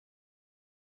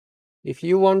If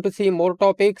you want to see more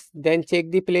topics, then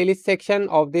check the playlist section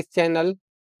of this channel.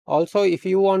 Also, if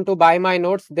you want to buy my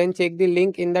notes, then check the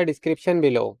link in the description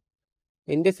below.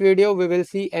 In this video, we will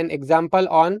see an example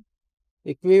on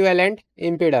equivalent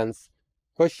impedance.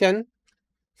 Question: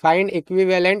 find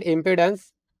equivalent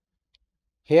impedance.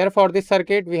 Here for this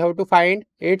circuit, we have to find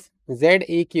its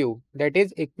ZEQ, that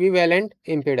is equivalent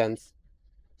impedance.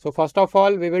 So first of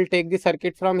all, we will take the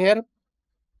circuit from here.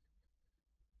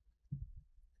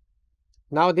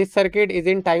 Now this circuit is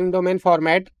in time domain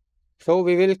format. So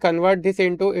we will convert this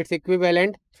into its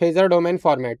equivalent phasor domain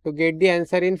format. To get the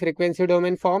answer in frequency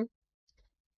domain form,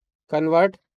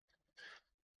 convert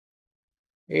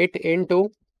it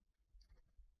into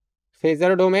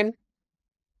phasor domain.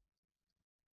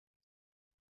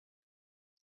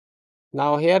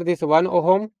 Now here this 1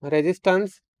 ohm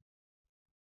resistance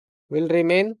will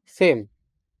remain same.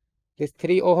 This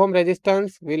 3 ohm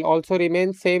resistance will also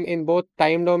remain same in both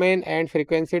time domain and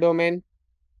frequency domain.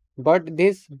 But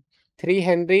this 3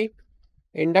 Henry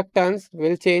inductance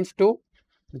will change to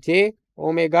j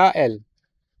omega L.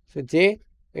 So j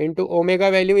into omega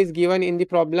value is given in the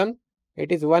problem.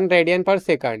 It is 1 radian per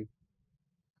second.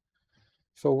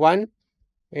 So 1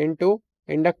 into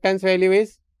inductance value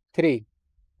is 3.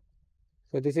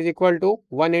 So this is equal to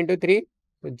 1 into 3.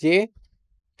 So j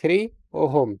 3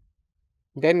 ohm.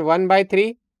 Then 1 by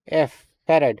 3 F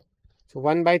farad. So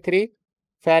 1 by 3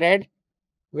 farad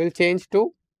will change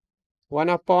to 1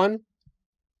 upon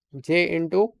j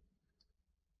into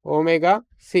omega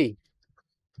C.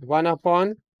 1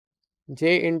 upon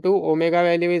j into omega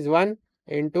value is 1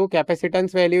 into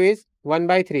capacitance value is 1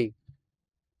 by 3.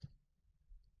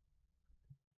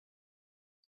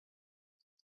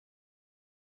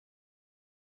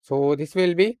 So this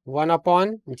will be 1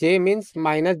 upon j means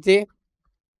minus j.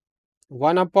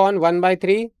 1 upon 1 by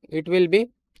 3, it will be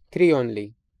 3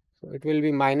 only. So it will be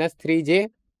minus 3j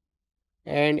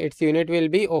and its unit will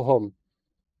be ohm.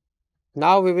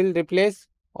 Now we will replace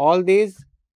all these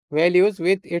values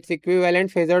with its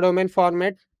equivalent phasor domain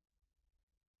format.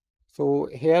 So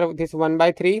here this 1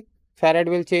 by 3 farad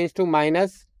will change to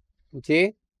minus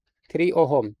j 3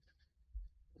 ohm.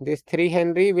 This 3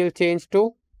 Henry will change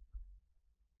to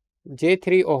j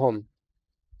 3 ohm.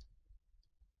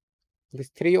 This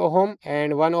 3 ohm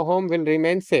and 1 ohm will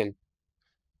remain same.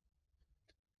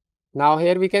 Now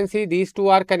here we can see these two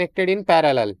are connected in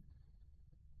parallel.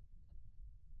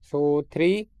 So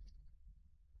 3,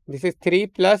 this is 3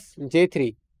 plus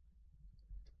j3.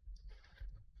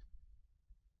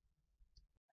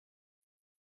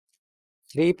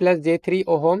 Three plus j3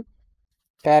 ohm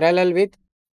parallel with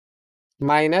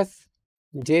minus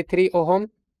j3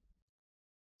 ohm.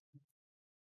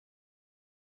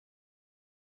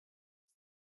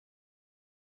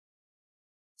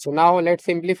 So now let's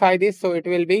simplify this. So it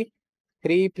will be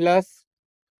 3 plus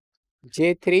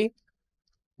j3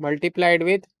 multiplied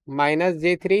with minus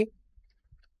j3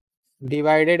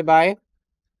 divided by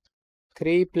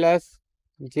 3 plus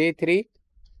j3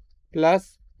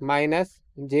 plus minus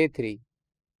j3.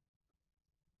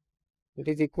 It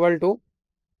is equal to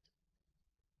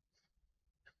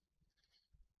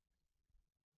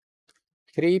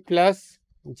 3 plus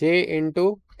j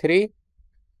into 3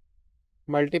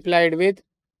 multiplied with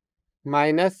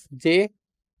minus j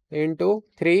into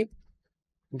 3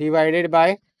 divided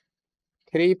by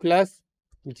 3 plus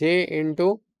j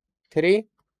into 3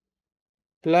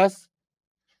 plus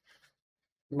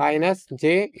minus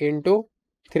j into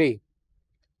 3.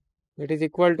 It is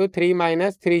equal to 3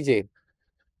 minus 3j.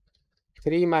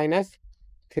 3 minus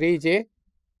 3j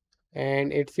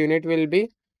and its unit will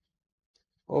be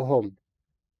ohm.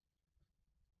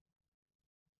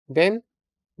 Then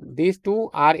these two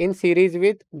are in series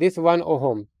with this 1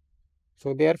 ohm.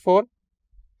 So therefore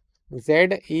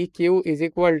ZEQ is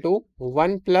equal to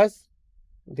 1 plus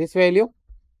this value.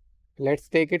 Let's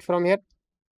take it from here.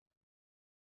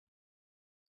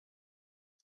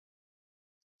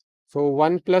 So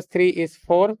 1 plus 3 is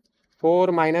 4.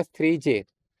 4 minus 3j.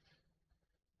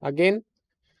 Again,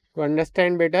 to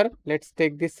understand better, let's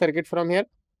take this circuit from here.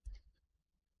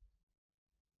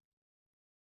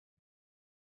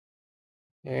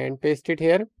 And paste it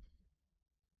here.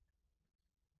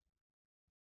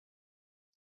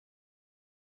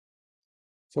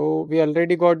 So we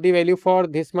already got the value for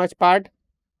this much part.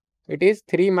 It is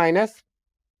 3 minus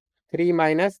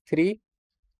 3j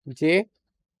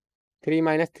 3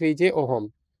 minus 3j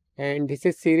ohm, and this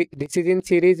is in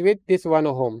series with this 1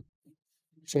 ohm.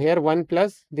 So here 1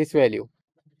 plus this value.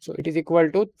 So it is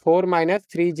equal to 4 minus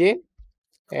 3j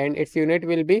and its unit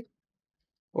will be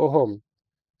ohm.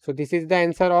 So this is the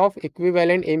answer of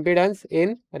equivalent impedance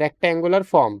in rectangular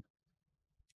form.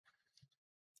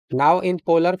 Now in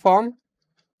polar form,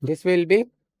 this will be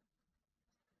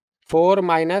 4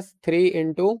 minus 3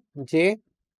 into j,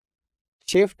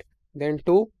 shift, then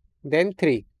 2, then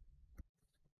 3.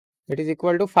 It is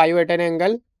equal to 5 at an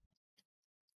angle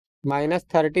minus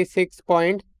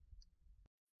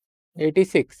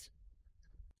 36.86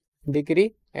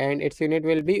 degree, and its unit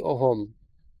will be ohm.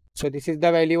 So this is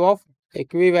the value of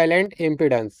equivalent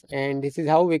impedance, and this is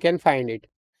how we can find it.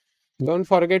 Don't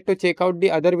forget to check out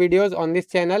the other videos on this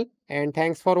channel, and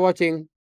thanks for watching.